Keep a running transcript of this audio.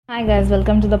Hi guys,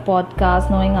 welcome to the podcast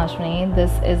Knowing Ashwini. This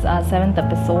is our 7th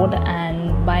episode,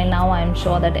 and by now I'm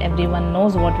sure that everyone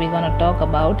knows what we're going to talk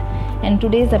about. And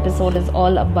today's episode is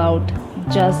all about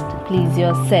just please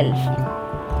yourself.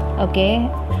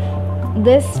 Okay,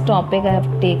 this topic I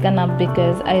have taken up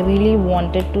because I really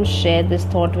wanted to share this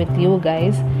thought with you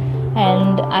guys,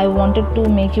 and I wanted to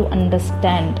make you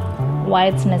understand why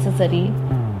it's necessary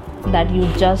that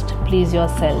you just please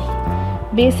yourself.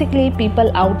 Basically, people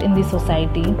out in the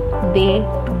society, they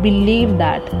believe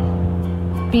that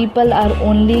people are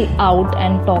only out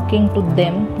and talking to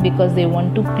them because they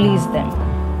want to please them.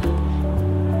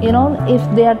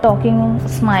 If they are talking,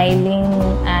 smiling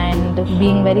and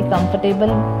being very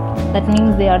comfortable, that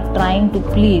means they are trying to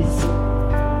please.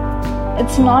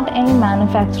 It's not any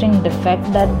manufacturing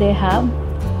defect that they have.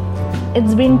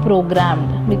 It's been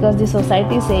programmed because the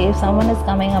society says if someone is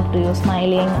coming up to you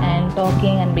smiling and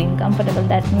talking and being comfortable,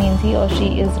 that means he or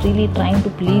she is really trying to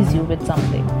please you with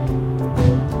something.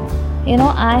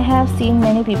 I have seen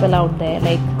many people out there,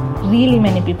 like really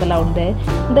many people out there.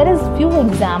 There is few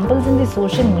examples in the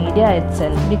social media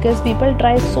itself because people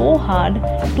try so hard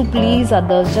to please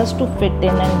others just to fit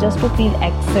in and just to feel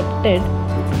accepted.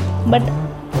 But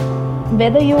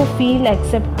whether you feel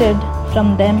accepted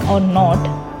from them or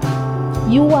not,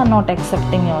 you are not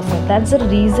accepting yourself. That's the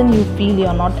reason you feel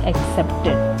you're not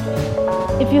accepted.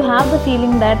 If you have the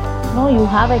feeling that no, you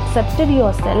have accepted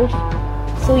yourself,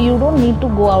 so you don't need to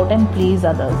go out and please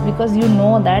others, because you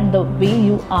know that the way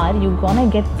you are, you're gonna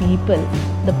get people,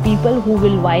 the people who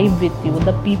will vibe with you,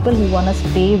 the people who wanna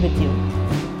stay with you.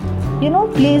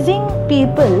 Pleasing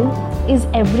people is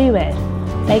everywhere.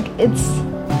 Like it's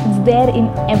there in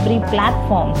every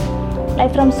platform.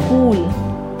 Like from school,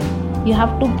 you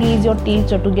have to please your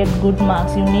teacher to get good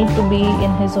marks. You need to be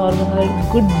in his or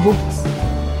her good books.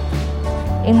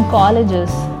 In colleges,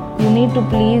 you need to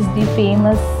please the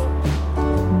famous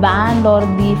band or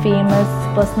the famous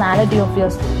personality of your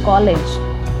college,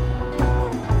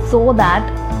 so that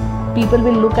people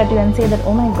will look at you and say that,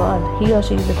 oh my god, he or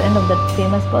she is the friend of that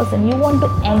famous person. You want to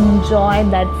enjoy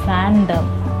that fandom.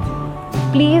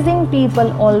 Pleasing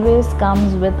people always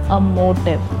comes with a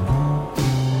motive.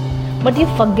 But you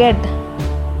forget,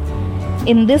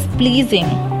 in this pleasing,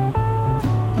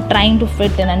 trying to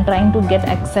fit in and trying to get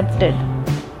accepted,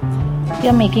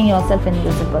 you're making yourself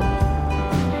invisible.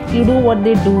 You do what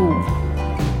they do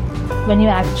when you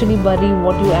actually bury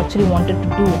what you actually wanted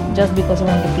to do just because you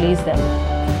want to please them.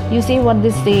 You say what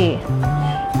they say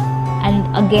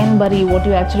and again bury what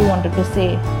you actually wanted to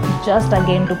say just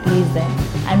again to please them.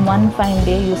 And one fine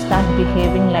day you start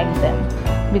behaving like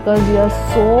them because you are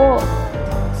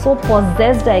so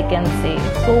possessed, I can say,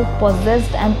 so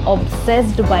possessed and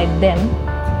obsessed by them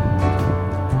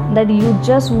that you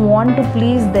just want to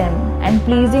please them, and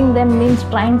pleasing them means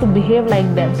trying to behave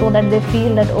like them so that they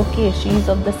feel that okay, she is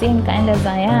of the same kind as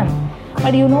I am.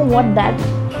 But you know what, that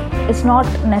it's not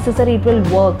necessary it will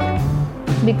work,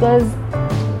 because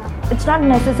it's not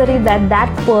necessary that that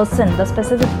person, the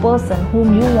specific person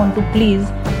whom you want to please,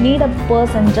 need a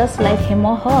person just like him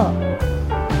or her.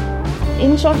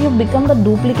 In short, you become the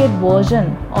duplicate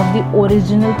version of the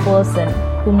original person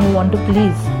whom you want to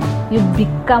please. You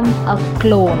become a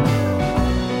clone.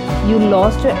 You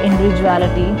lost your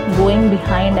individuality going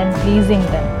behind and pleasing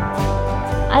them.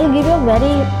 I'll give you a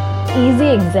very easy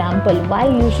example why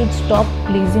you should stop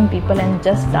pleasing people and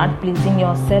just start pleasing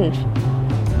yourself.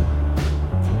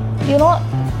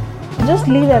 Just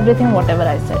leave everything whatever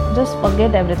I said. Just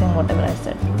forget everything whatever I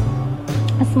said.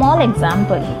 A small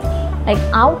example. Like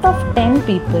out of 10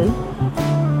 people,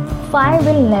 5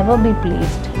 will never be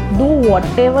pleased. Do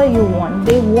whatever you want,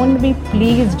 they won't be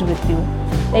pleased with you.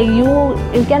 Like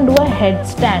you can do a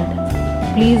headstand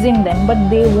pleasing them, but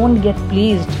they won't get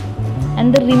pleased.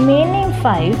 And the remaining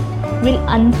 5 will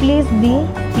unplease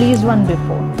the pleased one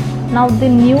before. Now the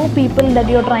new people that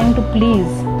you're trying to please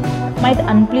might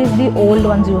unplease the old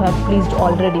ones you have pleased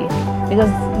already, because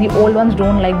the old ones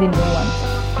don't like the new ones.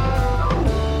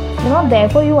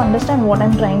 Therefore you understand what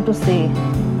I'm trying to say.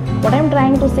 What I'm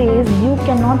trying to say is you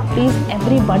cannot please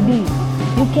everybody.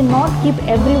 You cannot keep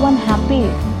everyone happy.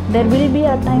 There will be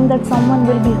a time that someone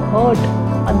will be hurt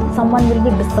or someone will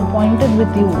be disappointed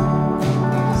with you.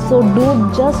 So do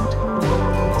just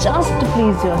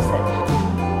please yourself.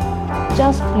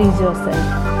 Just please yourself.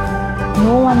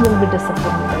 No one will be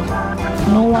disappointed.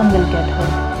 No one will get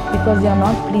hurt because you're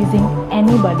not pleasing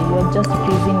anybody. You're just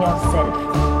pleasing yourself.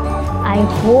 I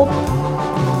hope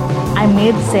I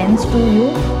made sense to you,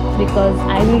 because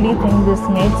I really think this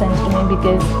made sense to me,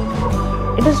 because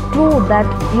it is true that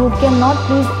you cannot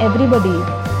please everybody.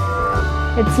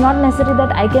 It's not necessary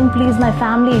that I can please my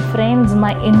family, friends,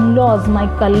 my in-laws, my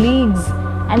colleagues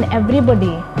and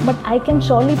everybody, but I can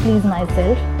surely please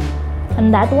myself,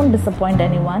 and that won't disappoint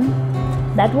anyone,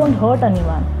 that won't hurt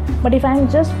anyone. But if I'm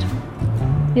just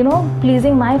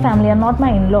pleasing my family and not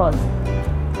my in-laws,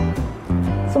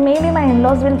 so maybe my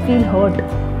in-laws will feel hurt.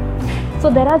 So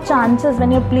there are chances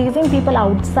when you're pleasing people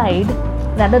outside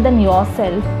rather than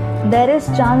yourself, there is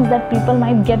chance that people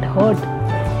might get hurt,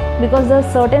 because there's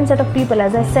a certain set of people,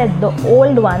 as I said, the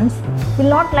old ones will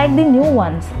not like the new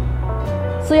ones.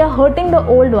 So you're hurting the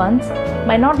old ones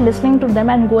by not listening to them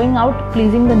and going out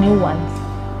pleasing the new ones.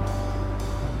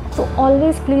 So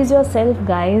always please yourself,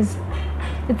 guys.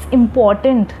 It's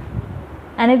important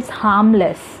and it's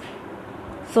harmless.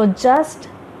 So just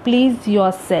please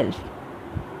yourself.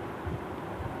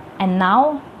 And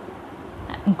now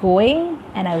I'm going,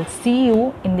 and I will see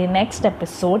you in the next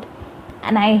episode.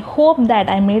 And I hope that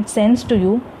I made sense to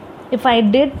you. If I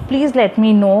did, please let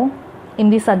me know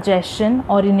in the suggestion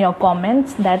or in your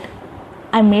comments that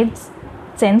I made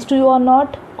sense to you or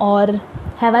not, or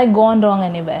have I gone wrong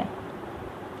anywhere.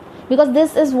 Because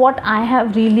this is what I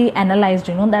have really analyzed,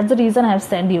 that's the reason I have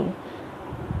said you.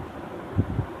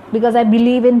 Because I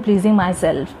believe in pleasing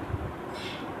myself.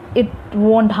 It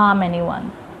won't harm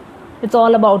anyone. It's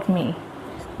all about me.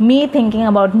 Me thinking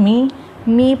about me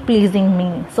pleasing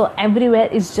me. So everywhere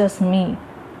is just me.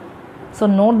 So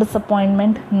no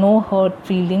disappointment, no hurt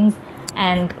feelings,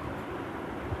 and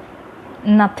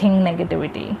nothing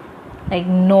negativity. Like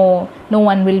no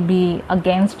one will be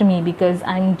against me because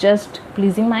I'm just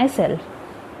pleasing myself.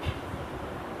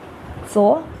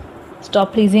 So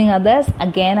stop pleasing others.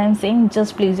 Again, I'm saying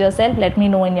just please yourself. Let me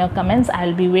know in your comments.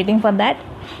 I'll be waiting for that.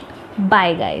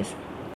 Bye, guys.